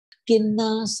किन्ना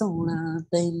सोना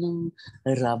तैनू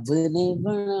रब ने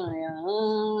बनाया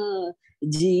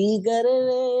जी कर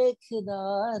वेखदा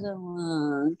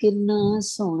रवां किन्ना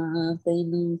सोना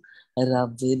तैनू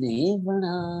रब ने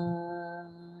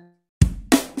बनाया।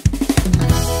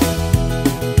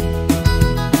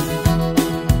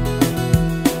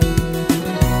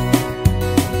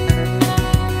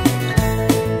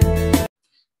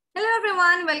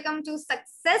 Welcome to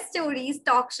Success Stories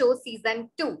Talk Show Season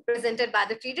 2, presented by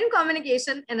the Freedom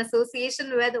Communication in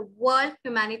association with the World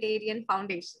Humanitarian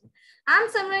Foundation. I'm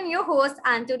Simran, your host,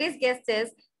 and today's guest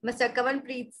is Mr.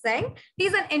 Kanwalpreet Singh.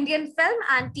 He's an Indian film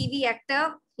and TV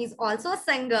actor. He's also a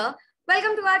singer.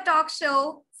 Welcome to our talk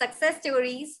show, Success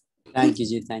Stories. Thank you,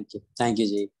 Ji. Thank you. Thank you,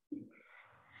 Ji.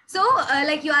 So,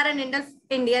 you are an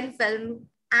Indian film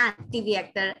and TV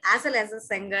actor, as well as a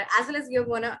singer, as well as you've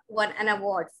won an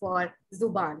award for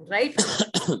Zuban, right?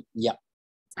 Yeah.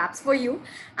 That's for you.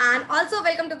 And also,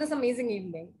 welcome to this amazing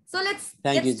evening. So, let's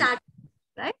get started,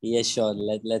 right? Yeah, sure.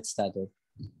 Let's start it.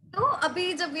 So,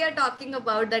 abhi jab we are talking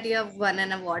about that you have won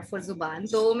an award for Zuban,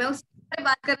 so मैं उस पर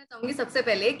बात करना चाहूँगी सबसे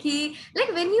पहले कि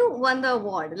like when you won the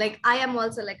award, like I am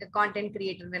also like a content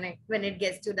creator when it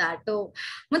gets to that, तो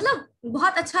मतलब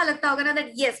बहुत अच्छा लगता होगा ना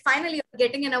that yes, finally you're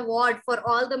getting an award for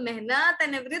all the मेहनत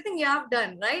and everything you have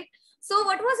done, right? So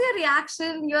what was your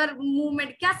reaction, your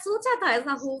movement? क्या सोचा था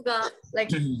ऐसा होगा?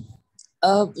 Like,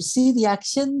 see, the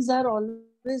actions are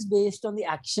always based on the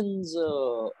actions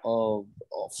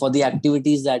for the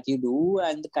activities that you do,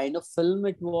 and the kind of film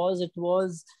it was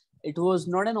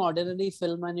not an ordinary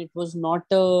film, and it was not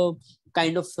a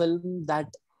kind of film that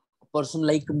a person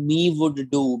like me would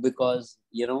do, because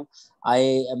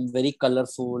I am very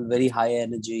colorful, very high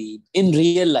energy in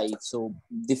real life. So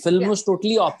the film was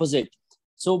totally opposite.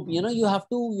 So you have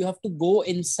to go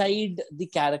inside the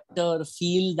character,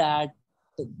 feel that,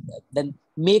 then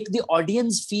make the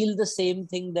audience feel the same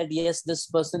thing, that yes, this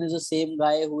person is the same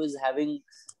guy who is having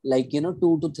like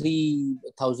 2,000 to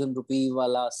 3,000 rupee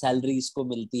wala salary isko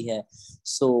milti hai.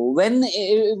 So when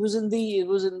it was in the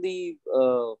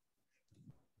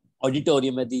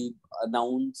auditorium at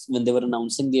when they were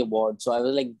announcing the award, so I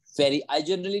was like I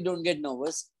generally don't get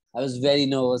nervous. I was very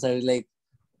nervous. I was like,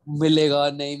 मिलेगा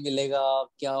नहीं मिलेगा,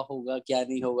 क्या होगा क्या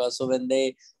नहीं होगा. So when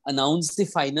they announced the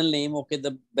final name, okay,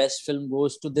 the best film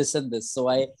goes to this and this, so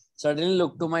I suddenly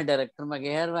looked to my director, मैं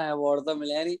कहा यार मैं award तो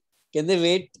मिला नहीं,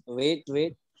 कहते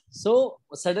wait. So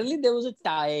suddenly there was a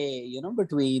tie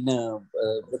between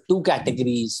two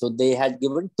categories. So they had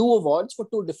given 2 awards for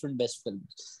 2 different best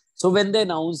films. So when they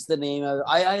announced the name,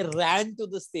 I ran to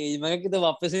the stage, मैं कहा कि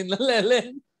वापस ही ना ले ले.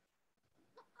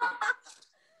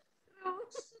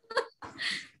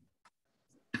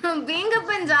 Being a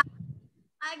Punjabi,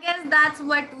 I guess that's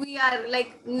what we are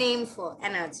like named for,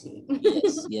 energy.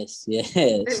 Yes.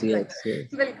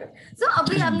 बिल्कुल. So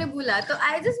अभी आपने बोला, तो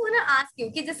I just wanna ask you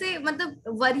कि जैसे मतलब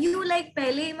were you like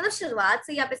पहले मतलब शुरुआत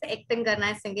से यहाँ पे से acting करना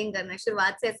है, singing करना है,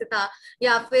 शुरुआत से ऐसे था,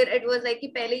 या फिर it was like कि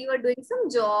पहले you were doing some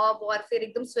job और फिर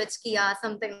एकदम switch किया,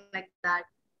 something like that?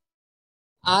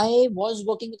 I was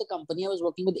working with a company. I was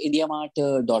working with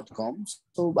IndiaMart.com.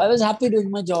 So I was happy doing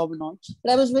my job and all.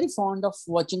 But I was very fond of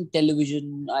watching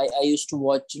television. I used to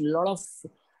watch a lot of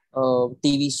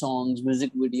TV songs,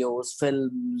 music videos,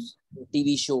 films,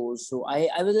 TV shows. So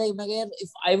I was like,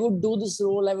 if I would do this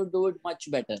role, I would do it much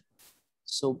better.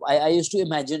 So I used to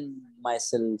imagine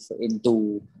myself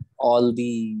into all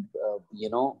the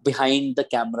behind the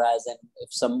cameras, and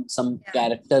if some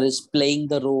character is playing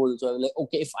the role, so I was like,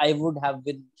 okay, if I would have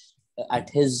been at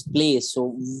his place,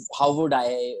 so how would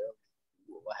I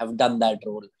have done that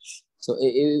role? So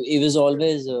it was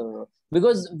always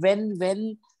because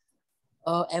when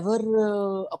ever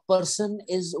a person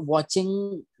is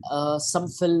watching some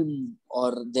film,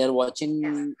 or they're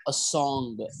watching a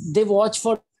song, they watch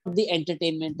for the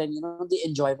entertainment and the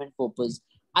enjoyment purpose.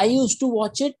 I used to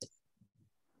watch it,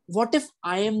 what if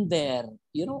I am there,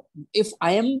 if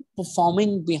I am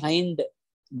performing behind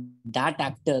that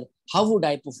actor, how would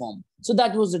I perform? So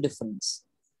that was the difference.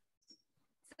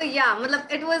 So yeah,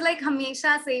 मतलब it was like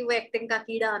हमेशा से ही वो acting का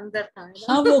कीड़ा अंदर था.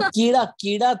 हाँ, वो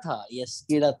कीड़ा था. Yes,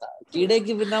 कीड़ा था. कीड़े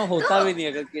के बिना होता भी नहीं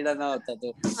अगर कीड़ा ना होता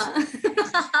तो.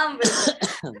 हाँ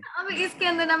बिल्कुल. अब इसके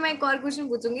अंदर ना मैं एक और क्वेश्चन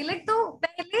पूछूंगी, लाइक तो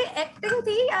पहले एक्टिंग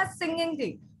थी या सिंगिंग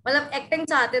थी? मतलब एक्टिंग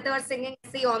चाहते थे और सिंगिंग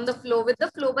ऐसे on the flow with the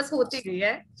flow बस होती गई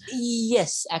है.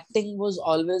 Yes, acting was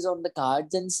always on the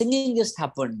cards and singing just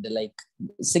happened. Like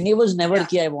singing was never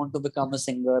कि I want to become a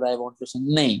singer, I want to sing.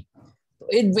 नहीं,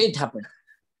 it happened.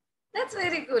 That's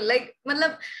very cool. Like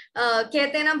मतलब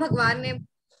कहते हैं ना भगवान ने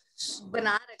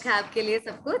बना रखा है आपके लिए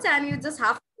सब कुछ, and you just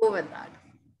have to go with that.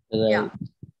 Right. Yeah.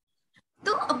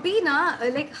 तो अभी ना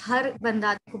लाइक हर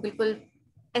बंदा को बिल्कुल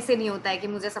ऐसे नहीं होता है कि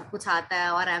मुझे सब कुछ आता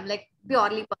है और I am like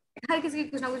purely perfect. हर किसी की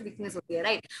कुछ ना कुछ वीकनेस होती है,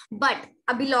 राइट? बट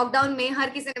अभी लॉकडाउन में हर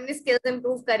किसी ने अपनी स्किल्स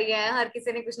इंप्रूव करी है, हर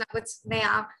किसी ने कुछ ना कुछ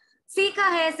नया सीखा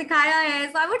है, सिखाया है।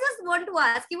 सो I would just want to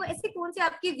ask कि वो ऐसी कौन सी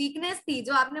आपकी वीकनेस थी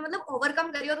जो आपने मतलब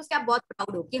ओवरकम करी और उसके आप बहुत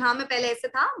प्राउड हो कि हाँ मैं पहले ऐसे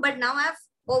था but now I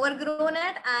have overgrown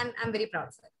it and I am very proud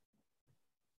of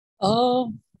Uh,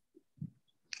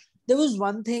 there was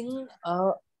one thing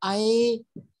I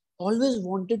always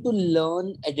wanted to learn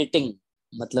editing.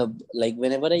 Matlab, like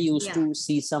whenever I used it. to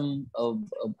see some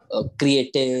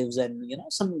creatives and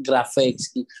some graphics,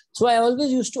 so I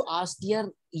always used to ask,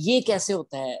 यार ये कैसे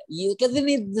होता है? ये कहते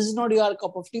नहीं, this is not your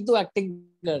cup of tea, तो acting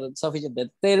कर sufficient है,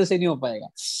 तेरे से नहीं हो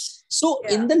पाएगा. So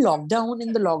Yeah. in the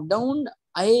lockdown,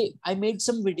 I made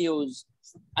some videos.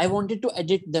 I wanted to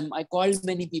edit them. I called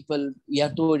many people. यार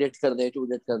तू edit कर दे, तू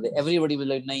edit कर दे. Everybody was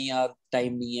like, नहीं यार,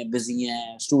 time नहीं है, busy है,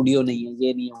 studio नहीं है,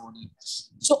 ये नहीं है, वो नहीं.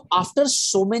 So after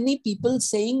so many people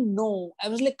saying no, I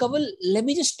was like, Kaval, let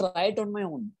me just try it on my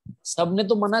own. सबने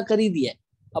तो मना कर ही दिया है.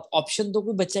 अब option तो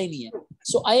कोई बचा ही नहीं है.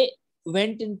 So I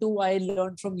I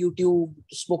learned from YouTube,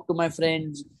 spoke to my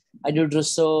friends. I did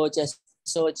research, I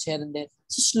searched here and there.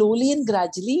 So slowly and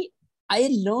gradually, I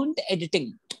learned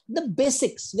editing, the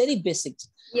basics, very basics.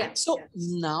 Yeah. So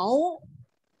now,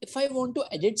 if I want to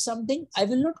edit something, I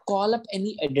will not call up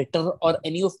any editor or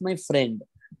any of my friend.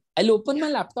 I'll open my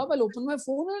laptop, I'll open my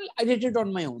phone, and I'll edit it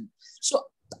on my own. So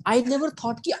I never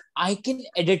thought that I can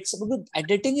edit. Because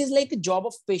editing is like a job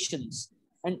of patience,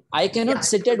 and I cannot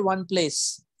sit at one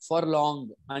place for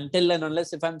long until and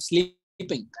unless if I'm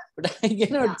sleeping. But I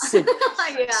cannot sit.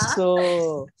 Yeah.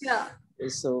 So Yeah.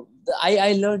 so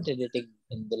I learned editing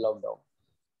in the lockdown.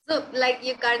 So like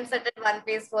you can't sit at one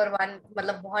place for one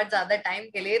मतलब बहुत ज्यादा time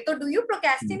के लिए. तो do you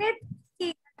procrastinate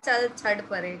कि चल छड़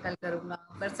परे, कल करूंगा,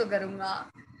 परसों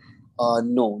करूंगा?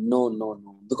 No.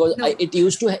 Because No. it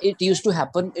used to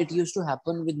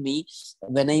happen with me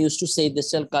when I used to say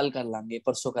this चल कल कर लांगे,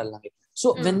 परसों कर लांगे.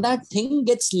 So when that thing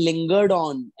gets lingered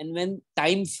on and when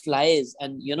time flies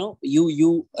and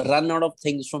you run out of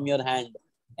things from your hand,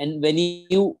 and when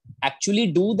you actually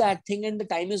do that thing and the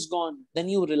time is gone, then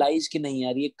you realize कि नहीं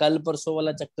यार, ये कल परसों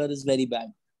वाला चक्कर is very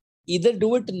bad. Either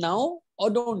do it now or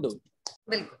don't do it.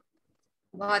 बिल्कुल,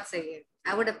 बहुत सही है.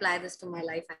 I would apply this to my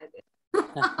life, I guess.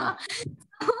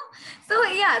 So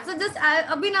yeah, so just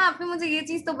अभी ना आपने मुझे ये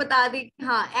चीज तो बता दी कि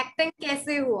हाँ एक्टिंग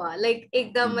कैसे हुआ, like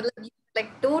एकदम मतलब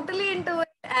like totally into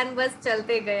it and बस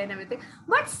चलते गए and everything.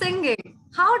 But singing,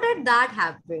 how did that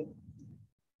happen?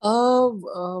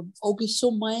 Okay, so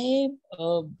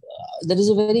there is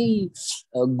a very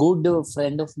good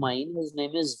friend of mine. His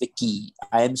name is Vicky.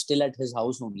 I am still at his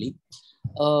house only.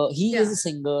 He is a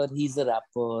singer. He's a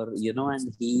rapper,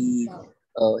 and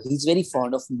he's very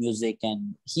fond of music.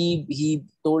 And he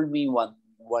told me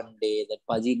one day that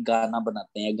Paji गाना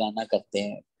बनाते हैं, गाना करते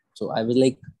हैं. So I was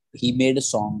like, he made a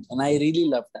song, and I really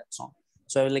loved that song.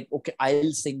 So I was like, okay,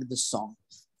 I'll sing this song.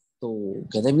 तो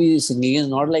कहते भी singing is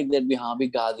not like that भी हाँ भी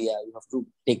गा दिया. You have to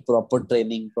take proper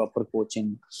training, proper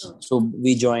coaching. So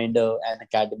we joined N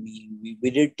academy.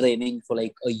 We did training for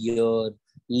like a year,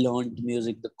 learned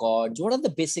music, the chords, what are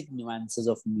the basic nuances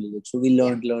of music. So we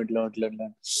learned.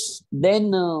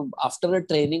 Then after a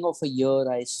training of a year,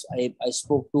 I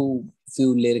spoke to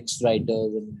few lyrics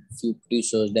writers and few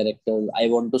producers, directors. I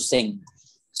want to sing.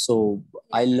 So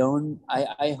I learned,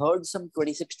 I heard some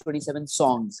 26, 27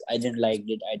 songs. I didn't like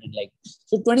it.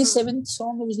 So 27th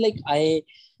song, it was like, I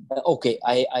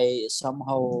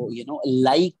somehow,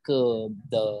 like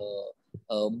the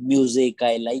music.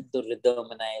 I like the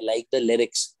rhythm and I like the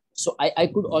lyrics. So I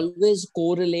could always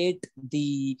correlate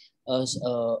the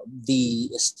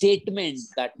statement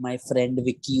that my friend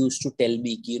Vicky used to tell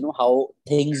me, how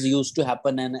things used to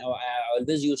happen. And I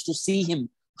always used to see him,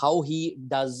 how he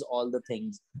does all the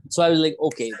things. So I was like,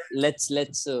 okay, let's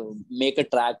make a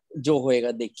track. Jo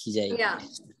hoega dekhi jayegi. Yeah.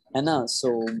 है ना? So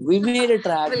we made a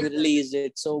track, we released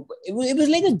it. So it was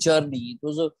like a journey. It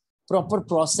was a proper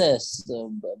process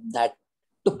that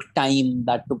took time,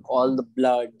 that took all the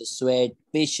blood, the sweat,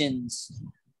 patience.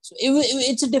 So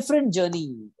it's a different journey.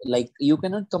 Like you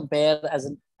cannot compare as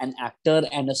an actor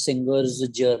and a singer's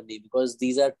journey, because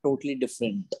these are totally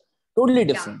different.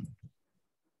 Yeah.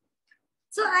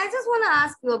 So I just want to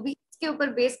ask you अभी इसके ऊपर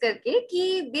base करके कि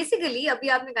basically अभी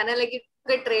आपने कहा ना like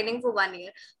you training for 1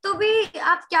 year, तो भी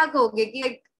आप क्या कहोगे कि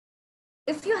like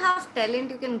if you have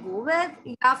talent you can go with,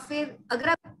 या फिर अगर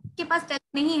आपके पास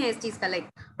टैलेंट नहीं है इस चीज का लाइक,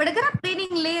 बट अगर आप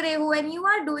ट्रेनिंग ले रहे हो and you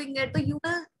are doing it, तो you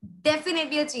will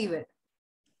definitely achieve it?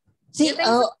 See,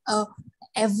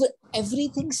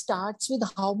 everything starts with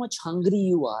how much hungry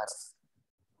you are.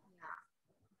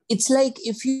 it's like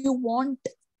if you want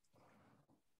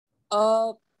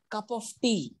a cup of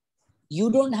tea, you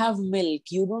don't have milk,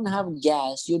 you don't have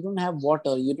gas, you don't have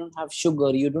water, you don't have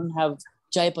sugar, you don't have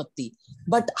chai patti,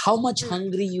 but how much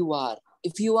hungry you are.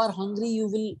 If you are hungry, you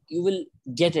will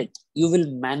get it, you will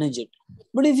manage it.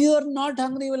 But if you are not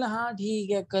hungry, you will, हाँ ठीक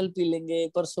है, कल P लेंगे,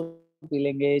 परसों P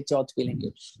लेंगे, चौथ P लेंगे.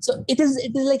 So it is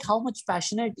like how much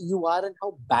passionate you are and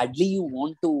how badly you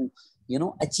want to,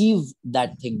 achieve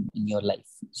that thing in your life.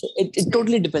 So it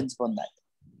totally depends upon that.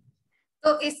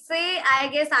 तो इससे आई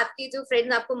गेस आपकी जो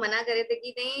friends आपको मना करे थे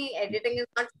कि नहीं editing is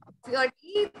not your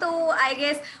T, तो आई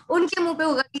गेस उनके मुंह पे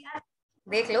होगा कि यार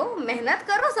देख लो, मेहनत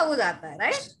करो, सब हो जाता है,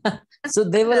 right? So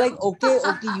they were like, okay,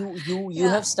 you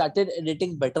have started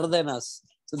editing better than us.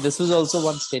 So this was also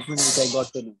one statement which I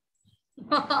got to know.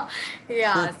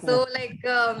 Yeah, so like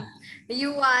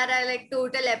you are a like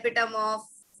total epitome of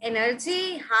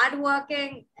energy,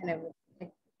 hardworking and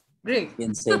everything. Great. You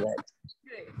can say that.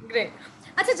 Great.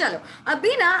 अच्छा चलो,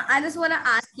 अभी ना I just wanna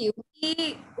ask you कि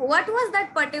what was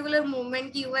that particular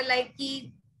moment कि you were like कि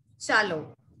चलो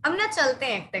अब ना चलते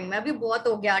हैं एक्टिंग में, अभी बहुत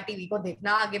हो गया टीवी को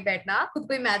देखना, आगे बैठना, खुद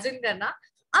को इमेजिन करना,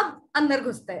 अब अंदर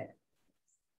घुसते हैं.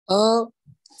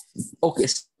 Okay,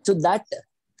 so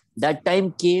that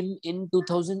time came in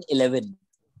 2011.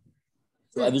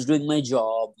 So I was doing my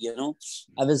job,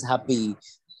 I was happy.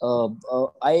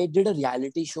 I did a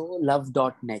reality show,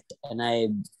 love.net, and I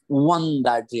won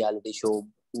that reality show,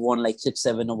 won like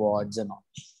 6-7 awards and all.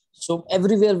 So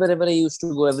everywhere, wherever I used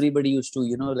to go, everybody used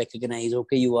to, recognize,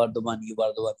 okay, you are the one, you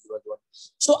are the one, you are the one.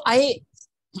 So I,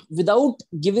 without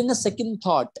giving a second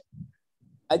thought,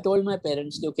 I told my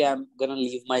parents, okay, I'm going to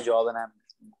leave my job and I'm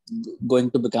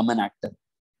going to become an actor.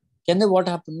 कहते what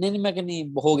happened? नहीं मैं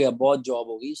नहीं हो गया, बहुत job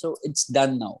होगी, so it's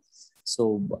done now.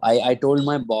 So I told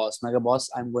my boss, मैं कहा boss,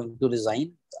 I'm going to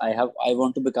resign. I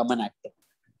want to become an actor.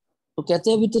 तो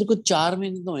कहते अभी तेरे को 4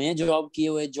 महीने तो हैं जॉब किए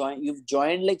हुए, you've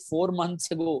joined like 4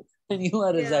 months ago and you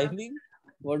are resigning.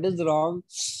 What is wrong?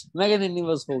 मैं कहा नहीं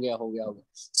बस हो गया.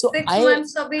 So 6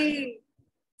 months तो अभी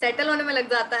सेटल होने में लग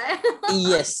जाता है.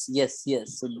 Yes.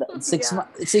 So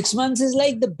 6 months is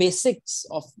like the basics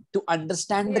of to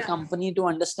understand the company, to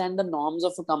understand the norms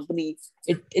of a company.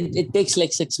 It takes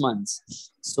like 6 months.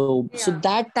 So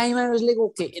that time I was like,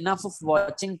 okay, enough of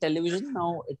watching television.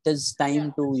 Now it is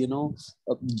time to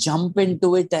jump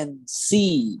into it and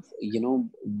see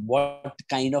what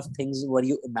kind of things were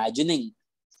you imagining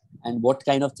and what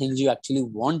kind of things you actually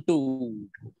want to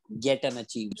get and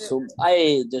achieve. So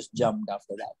I just jumped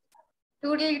after that.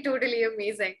 Totally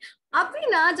amazing. अभी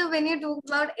ना जो when you talk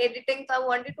about editing, so I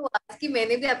wanted to ask कि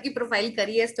मैंने भी आपकी profile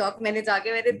करी है, stock मैंने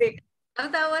जाके मैंने देखा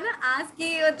था वो ना, आज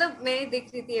की मतलब मैं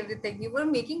देख रही थी everything. You were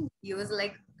making videos,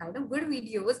 like kind of good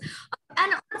videos,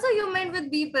 and also you met with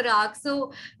B Parag.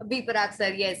 So B Parag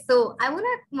sir, yes. So I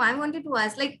wanted to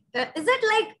ask, like, is it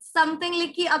like something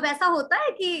like कि अब ऐसा होता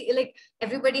है कि like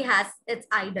everybody has its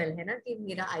idol है ना, कि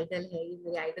मेरा idol है, ये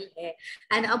मेरा idol है,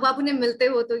 and अब आप उन्हें मिलते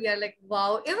हो तो you're like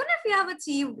wow, even if you have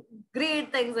achieved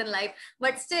great things in life,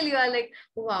 but still you are like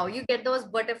wow, you get those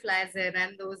butterflies in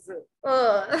and those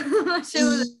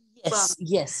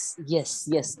Yes,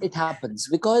 it happens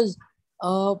because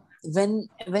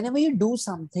whenever you do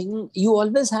something, you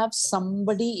always have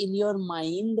somebody in your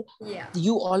mind.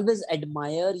 You always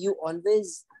admire, you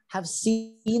always have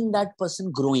seen that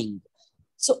person growing.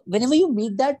 So whenever you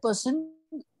meet that person,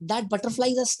 that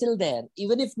butterflies are still there,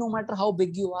 even if no matter how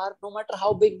big you are, no matter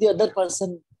how big the other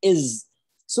person is.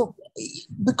 So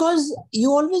because you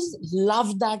always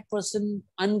love that person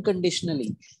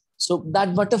unconditionally, so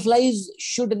that butterflies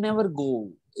should never go,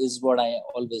 is what I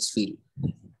always feel.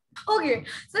 Okay,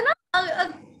 so now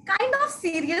a kind of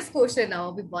serious question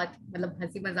now. अभी बहुत मतलब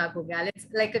हंसी मजाक हो गया. Let's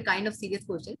like a kind of serious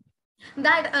question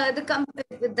that the company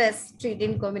with this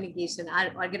Trident Communication,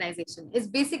 our organization, is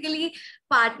basically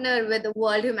partner with the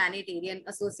World Humanitarian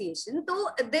Association. So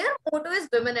their motto is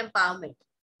women empowerment.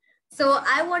 So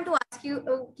I want to ask you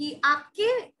कि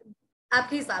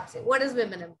आपके हिसाब से what is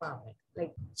women empowerment?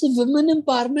 Like, so women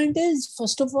empowerment is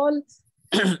first of all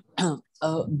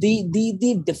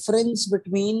the difference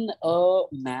between a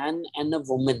man and a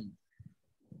woman.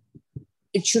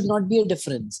 It should not be a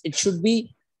difference. It should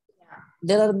be,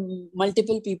 there are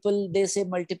multiple people, they say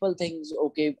multiple things.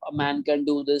 Okay, a man can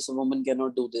do this, a woman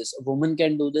cannot do this. A woman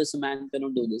can do this, a man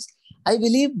cannot do this. I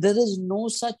believe there is no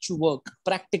such work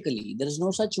practically. There is no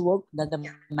such work that a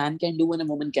man can do and a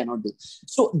woman cannot do.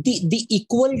 So the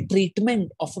equal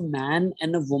treatment of a man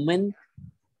and a woman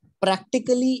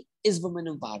practically is women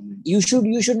empowerment. You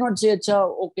should not say, अच्छा,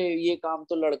 okay, ये काम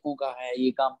तो लड़कों का है,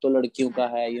 ये काम तो लड़कियों का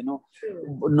है, no,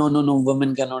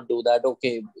 women cannot do that.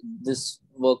 Okay, this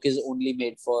work is only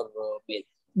made for male.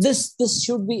 This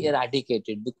should be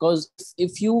eradicated, because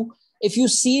if you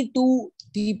see two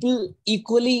people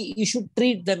equally, you should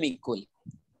treat them equally.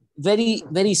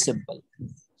 Very simple.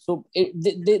 So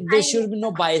there I should be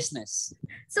no biasness.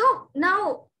 So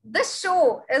now the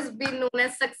show is being known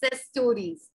as success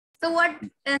stories. So what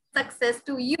is success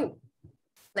to you?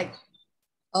 Like,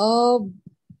 uh,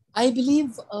 I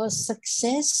believe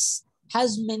success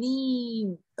has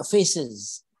many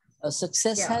faces.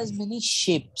 Success yeah, has many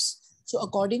shapes. So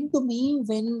according to me,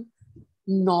 when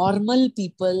normal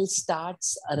people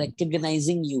starts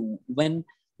recognizing you, when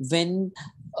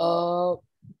uh,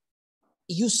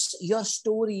 your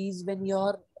stories, when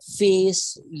your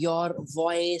face, your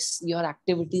voice, your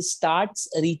activity starts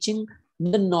reaching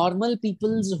the normal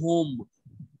people's home,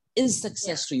 is yeah,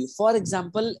 success to you. For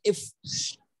example,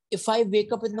 if I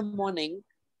wake up in the morning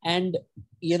and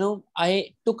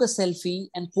I took a selfie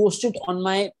and posted on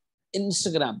my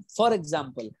Instagram, for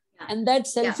example, yeah, and that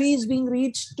yeah. selfie is being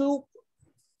reached to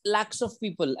lakhs of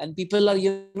people, and people are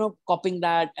copying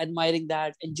that, admiring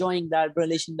that, enjoying that,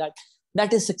 relishing that,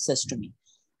 that is success to me.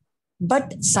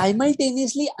 But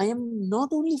simultaneously, I am not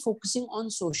only focusing on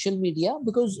social media,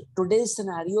 because today's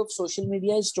scenario of social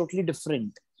media is totally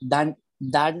different than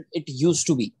it used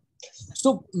to be.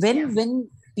 So Yeah. when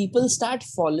people start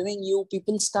following you,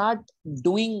 people start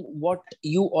doing what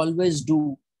you always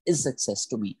do, is success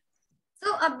to me.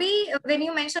 So अभी when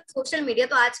you mention social media,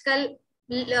 तो आजकल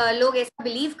लोग ऐसा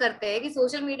believe करते हैं कि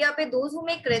social media पे those who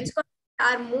make cringe content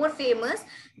are more famous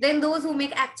than those who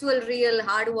make actual real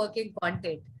hard working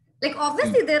content. Like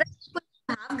obviously there are people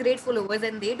who have great followers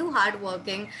and they do hard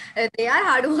working, they are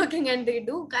hard working and they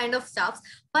do kind of stuff,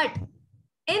 but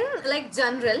in like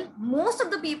general, most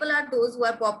of the people are those who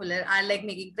are popular are like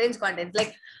making cringe content,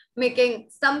 like making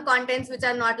some contents which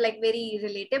are not like very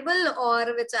relatable or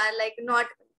which are like not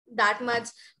that much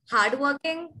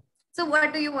hardworking. So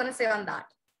what do you want to say on that?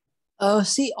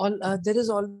 See, there is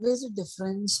always a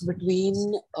difference between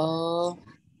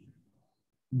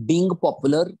being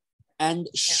popular and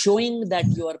Yeah, showing that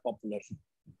you are popular.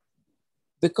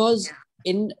 Because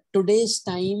yeah, in today's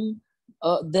time,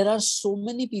 there are so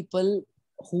many people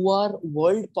who are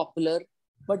world popular,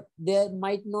 but they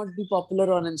might not be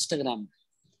popular on Instagram.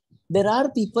 There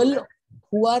are people true.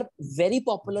 who are very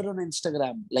popular on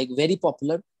Instagram, like very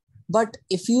popular, but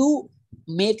if you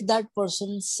make that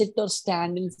person sit or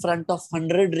stand in front of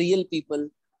 100 real people,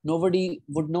 nobody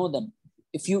would know them.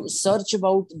 If you search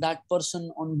about that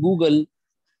person on Google,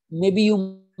 maybe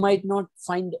you might not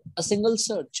find a single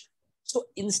search. So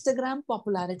Instagram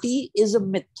popularity is a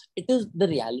myth. It is the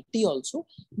reality also.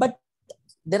 But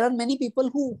there are many people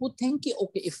who think,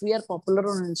 okay, if we are popular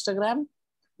on Instagram,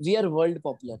 we are world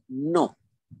popular. No.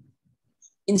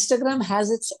 Instagram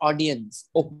has its audience,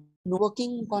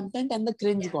 working content and the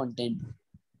cringe Yeah, content.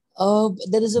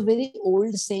 There is a very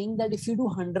old saying that if you do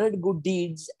 100 good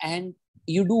deeds and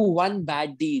you do one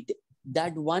bad deed,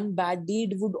 that one bad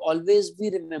deed would always be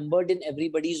remembered in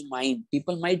everybody's mind.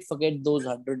 People might forget those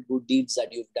 100 good deeds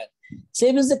that you've done.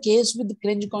 Same is the case with the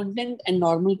cringe content and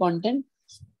normal content.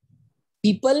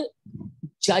 People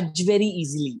judge very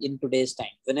easily in today's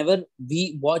time. Whenever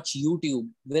we watch YouTube,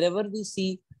 wherever we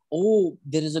see, oh,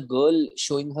 there is a girl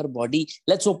showing her body,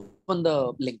 let's open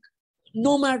the link.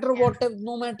 No matter yeah, what,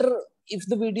 no matter if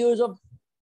the video is of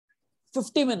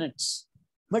 50 minutes,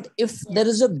 but if yeah. there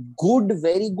is a good,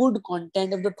 very good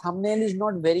content, if the thumbnail is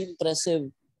not very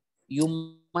impressive,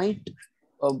 you might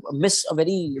miss a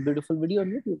very beautiful video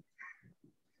on YouTube.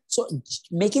 So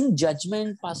making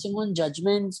judgment, passing on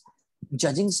judgments,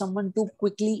 judging someone too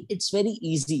quickly, it's very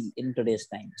easy in today's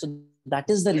time. So that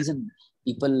is the Yeah. reason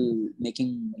people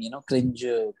making cringe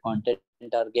content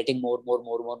are getting more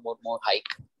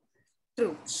hype.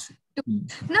 True.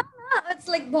 ना ना it's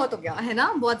like बहुत हो गया है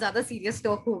ना, बहुत ज्यादा serious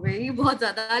talk हो गई, बहुत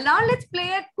ज्यादा. Now let's play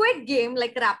a quick game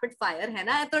like rapid fire है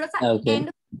ना, थोड़ा सा Okay.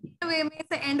 end way में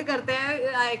से end करते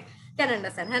हैं. I can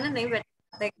understand है ना, नहीं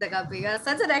बैठे एक जगह पे. You're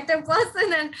such an active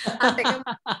person and I'm taking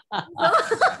so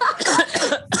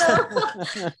so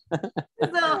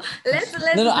No, let's no,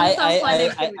 do some fun I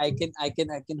activity.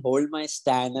 can hold my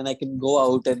stand and I can go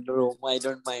out and roam. I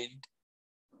don't mind.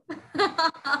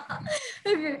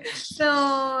 Okay, so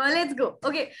let's go.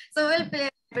 Okay, so we'll play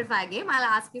a rapid fire game. I'll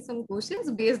ask you some questions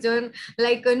based on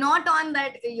like not on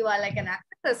that you are like an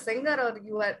actor, a singer, or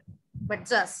you are, but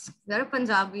just you're a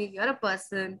Punjabi, you're a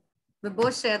person. We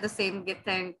both share the same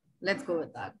thing. Let's go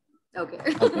with that. Okay.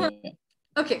 Okay.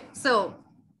 Okay, so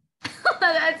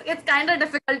it's kind of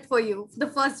difficult for you. The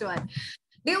first one.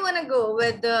 Do you want to go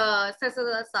with the sarson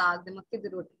da saag, the makki di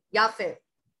roti, या फिर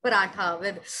paratha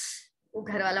with वो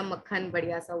घर वाला मक्खन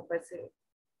बढ़िया सा ऊपर से,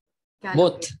 क्या लोगे?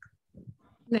 Both.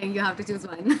 No, you have to choose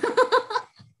one.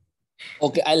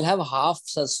 Okay, I'll have half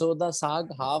sarson da saag,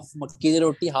 half makki di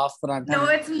roti, half parantha, No,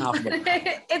 it's half butter.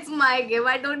 it's my game.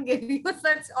 I don't give you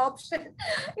such option.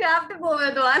 You have to go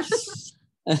with one.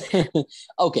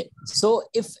 Okay, so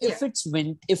if Yeah.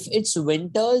 if it's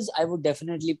winters, I would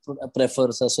definitely prefer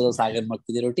sarson da saag and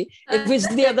makki di roti. If it's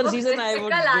the other season, I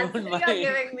would Typical answer don't you're mind.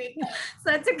 giving me.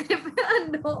 Such a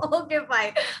no. Okay,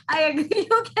 fine. I agree.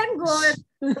 You can go with.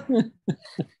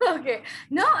 Okay.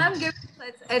 No, I'm giving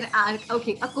such an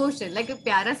okay, a question, like a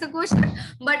प्यारा सा question,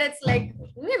 but it's like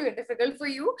maybe difficult for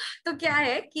you. तो क्या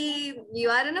है कि you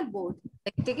are in a boat,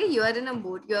 like ठीक है, you are in a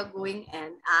boat, you are going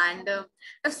in, and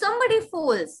if somebody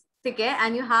falls, ठीक है,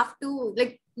 and you have to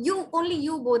like you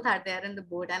both are there in the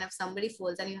boat, and if somebody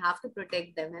falls and you have to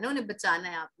protect them, है ना, उन्हें बचाना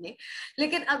है आपने,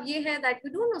 लेकिन अब ये है that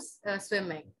you don't know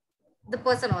swimming, the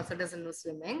person also doesn't know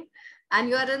swimming, and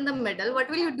you are in the middle, what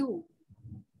will you do?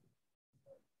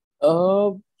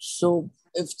 So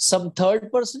if some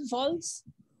third person falls,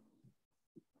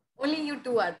 Only you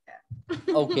two are there.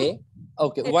 okay,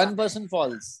 okay, Yeah. one person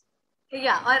falls,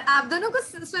 Yeah, और आप दोनों को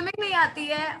swimming नहीं आती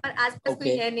है और आसपास कोई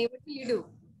okay. है नहीं, what will you do?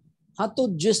 हाँ, तो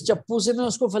जिस चप्पू से मैं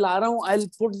उसको फैला रहा हूँ, I'll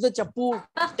put the chappu,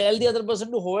 tell the other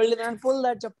person to hold it and pull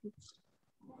that chappu.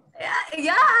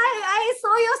 Yeah, I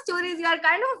saw your stories. You are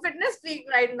kind of a fitness freak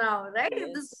right now, right? Yes.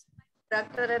 This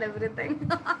instructor and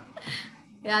everything.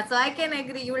 Yeah, so I can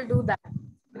agree. You will do that.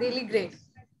 Really great.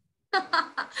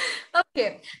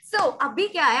 Okay, so अभी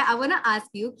क्या है? I wanna ask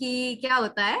you कि क्या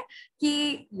होता है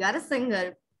कि you are a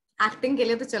singer. Acting के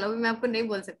लिए तो चलो मैं आपको नहीं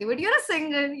बोल सकती, but you're a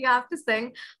singer. You have to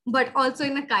sing, but also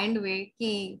in a kind way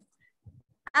कि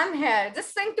I'm here.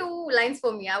 Just sing 2 lines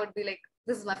for me. I would be like,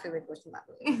 this is my favorite question, by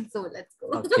the way. So let's go.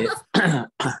 Okay.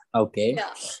 Okay.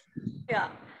 Yeah. Yeah.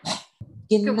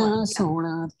 किन्ना Yeah.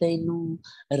 सोना तेनू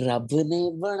रब ने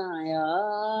बनाया,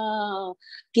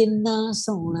 किन्ना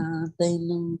सोना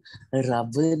तेनू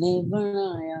रब ने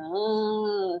बनाया,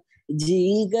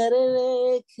 जी कर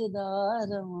वेखदा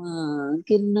रवां,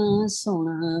 किन्ना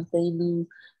सोना तेनू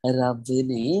रब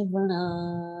ने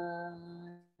बनाया.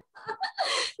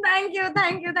 Thank you so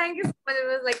much. It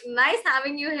was like nice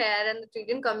having you here in the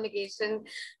Treaty Communication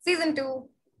Season 2.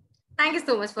 Thank you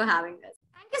so much for having us.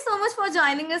 Thank you so much for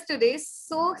joining us today.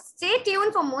 So stay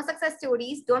tuned for more success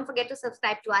stories. Don't forget to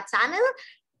subscribe to our channel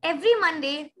every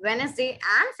Monday, Wednesday,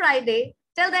 and Friday.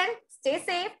 Till then, stay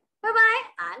safe. Bye-bye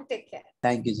and take care.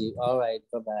 Thank you, Ji. All right.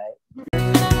 Bye-bye.